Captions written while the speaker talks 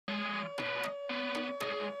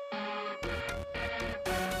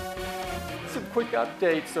quick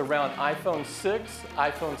updates around iPhone 6,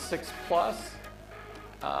 iPhone 6 Plus,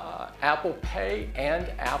 Apple Pay, and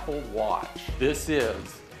Apple Watch. This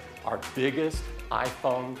is our biggest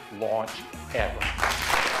iPhone launch ever.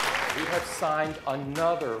 We have signed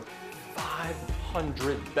another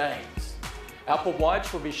 500 banks. Apple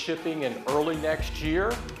Watch will be shipping in early next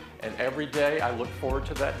year, and every day I look forward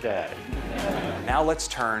to that day. Now let's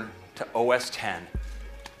turn to OS X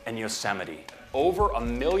and Yosemite. Over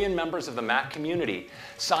 1 million members of the Mac community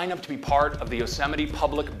sign up to be part of the Yosemite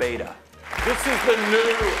public beta. This is the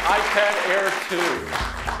new iPad Air 2.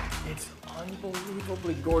 It's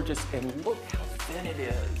unbelievably gorgeous, and look how thin it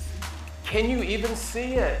is. Can you even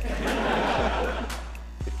see it?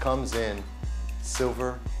 It comes in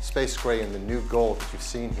silver, space gray, and the new gold that you've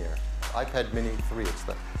seen here. iPad Mini 3, it's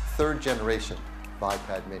the 3rd generation of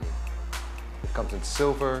iPad Mini. It comes in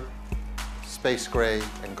silver, space gray,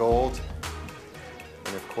 and gold.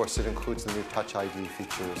 And of course, it includes the new Touch ID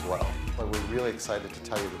feature as well. But we're really excited to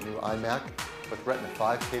tell you the new iMac with Retina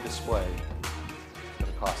 5K display is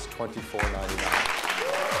going to cost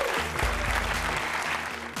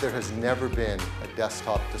 $24.99. There has never been a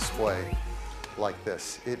desktop display like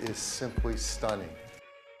this. It is simply stunning.